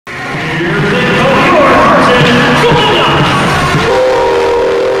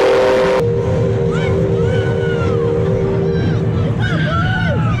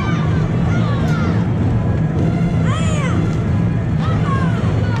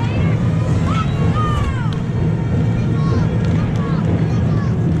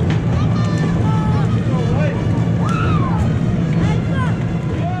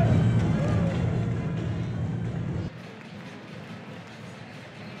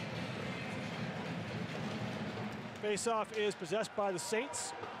Face-off is possessed by the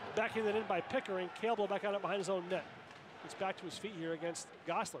Saints. Backing it in by Pickering. Campbell back on it behind his own net. Gets back to his feet here against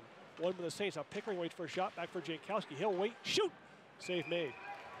Gosselin. One for the Saints. Now Pickering waits for a shot. Back for Jankowski. He'll wait. Shoot! Save made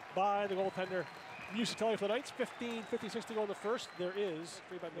by the goaltender. Musatelli for the Knights. 15:56 to go in the first. There is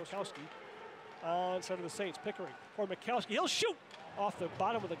free by Mikowski on side of the Saints. Pickering for Mikowski. He'll shoot off the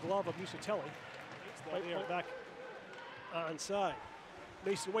bottom of the glove of Musatelli. Right there, back on side.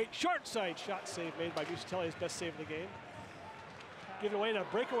 Mason Waite, short side shot save made by Musatelli, his best save of the game. Given away in a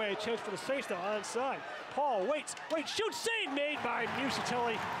breakaway, a chance for the Saints now onside. Paul waits, shoots, save made by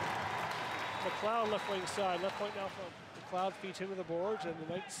Musatelli. McLeod left wing side, left point now from McLeod, feeds him to the boards, and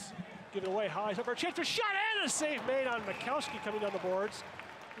the Knights give it away high. So for a chance for a shot and a save made on Mikowski coming down the boards.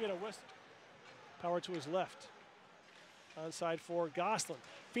 We had a whistle. Power to his left. Onside for Gosselin.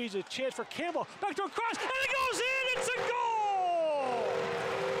 Feeds a chance for Campbell. Back to a cross, and it goes in! It's a goal!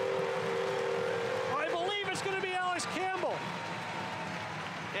 I believe it's going to be Alex Campbell.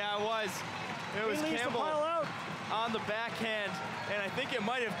 Yeah, it was. It was Campbell on the backhand, and I think it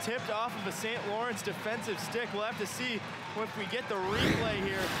might have tipped off of a St. Lawrence defensive stick. We'll have to see if we get the replay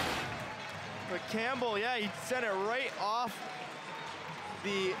here. But Campbell, yeah, he sent it right off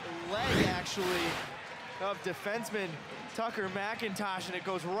the leg, actually, of defenseman Tucker McIntosh, and it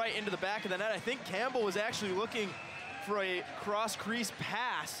goes right into the back of the net. I think Campbell was actually looking for a cross-crease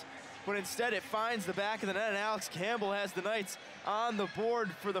pass, but instead it finds the back of the net, and Alex Campbell has the Knights on the board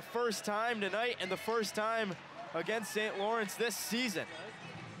for the first time tonight and the first time against St. Lawrence this season.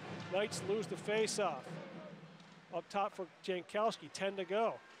 Knights lose the face-off. Up top for Jankowski, 10 to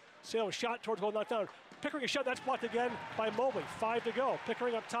go. Salem shot towards goal, knocked down. Pickering a shot, that's blocked again by Mobley. 5 to go.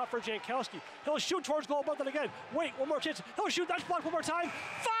 Pickering up top for Jankowski. He'll shoot towards goal, but then again. Wait, one more chance. He'll shoot, that's blocked one more time.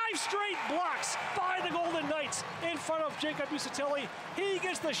 5 straight blocks by the Golden Knights in front of Jacob Musatelli. He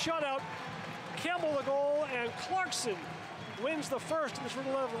gets the shutout. Campbell the goal, and Clarkson wins the first in this Route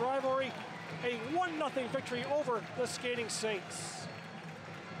 11 rivalry. A 1-0 victory over the Skating Saints.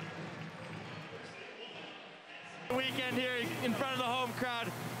 Weekend here in front of the home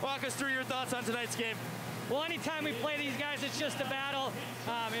crowd. Walk us through your thoughts on tonight's game. Well, anytime we play these guys, it's just a battle.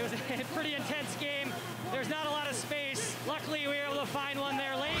 It was a pretty intense game. There's not a lot of space. Luckily, we were able to find one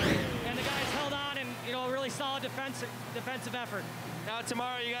there late, and the guys held on, and a really solid defensive effort. Now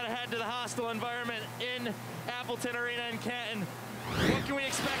tomorrow, you got to head to the hostile environment in Appleton Arena in Canton. What can we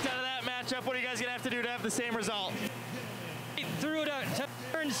expect out of that matchup? What are you guys gonna have to do to have the same result? Through to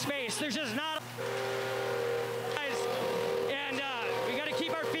turn space. There's just not. We got to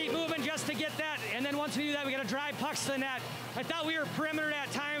keep our feet moving just to get that, and then once we do that, we got to drive pucks to the net. I thought we were perimeter at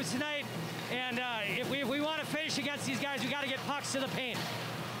times tonight, and if we want to finish against these guys, we got to get pucks to the paint.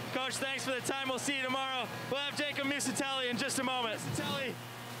 Coach, thanks for the time. We'll see you tomorrow. We'll have Jacob Musatelli in just a moment. Musatelli,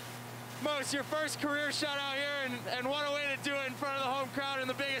 Moose, your first career shutout here, and what a way to do it in front of the home crowd in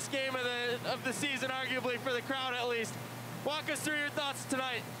the biggest game of the season, arguably for the crowd at least. Walk us through your thoughts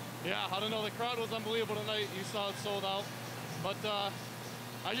tonight. Yeah, I don't know. The crowd was unbelievable tonight. You saw it sold out. But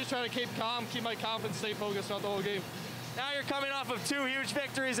I just try to keep calm, keep my confidence, stay focused throughout the whole game. Now you're coming off of 2 huge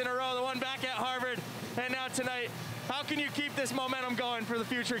victories in a row, the one back at Harvard, and now tonight. How can you keep this momentum going for the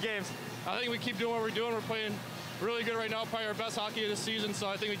future games? I think we keep doing what we're doing. We're playing really good right now, probably our best hockey of this season, so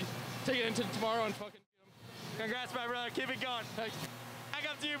I think we can take it into tomorrow and fucking get them. Congrats, my brother. Keep it going. Thanks. Back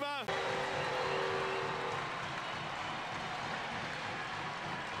up to you, Bob.